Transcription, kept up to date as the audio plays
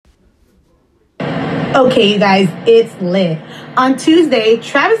Okay, you guys, it's lit. On Tuesday,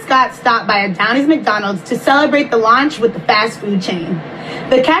 Travis Scott stopped by a Downey's McDonald's to celebrate the launch with the fast food chain.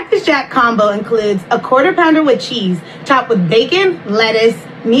 The Cactus Jack combo includes a quarter pounder with cheese, topped with bacon, lettuce,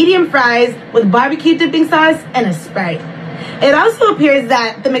 medium fries with barbecue dipping sauce, and a Sprite. It also appears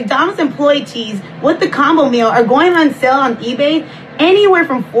that the McDonald's employee tees with the combo meal are going on sale on eBay anywhere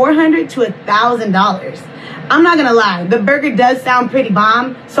from $400 to $1,000. I'm not gonna lie, the burger does sound pretty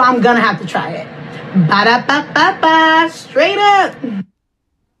bomb, so I'm gonna have to try it. Ba-da-ba-ba-ba, straight up.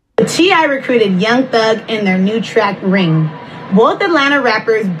 T.I. recruited Young Thug in their new track, Ring. Both Atlanta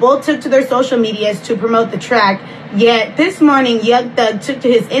rappers both took to their social medias to promote the track, yet this morning Young Thug took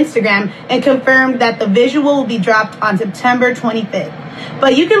to his Instagram and confirmed that the visual will be dropped on September 25th.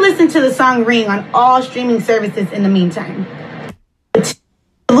 But you can listen to the song Ring on all streaming services in the meantime.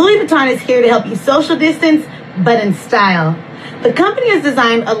 Louis Vuitton is here to help you social distance, but in style. The company has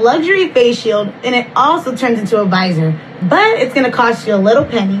designed a luxury face shield, and it also turns into a visor, but it's going to cost you a little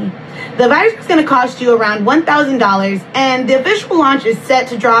penny. The visor is going to cost you around $1,000, and the official launch is set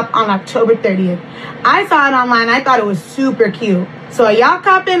to drop on October 30th. I saw it online. I thought it was super cute. So are y'all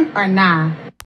copping or nah?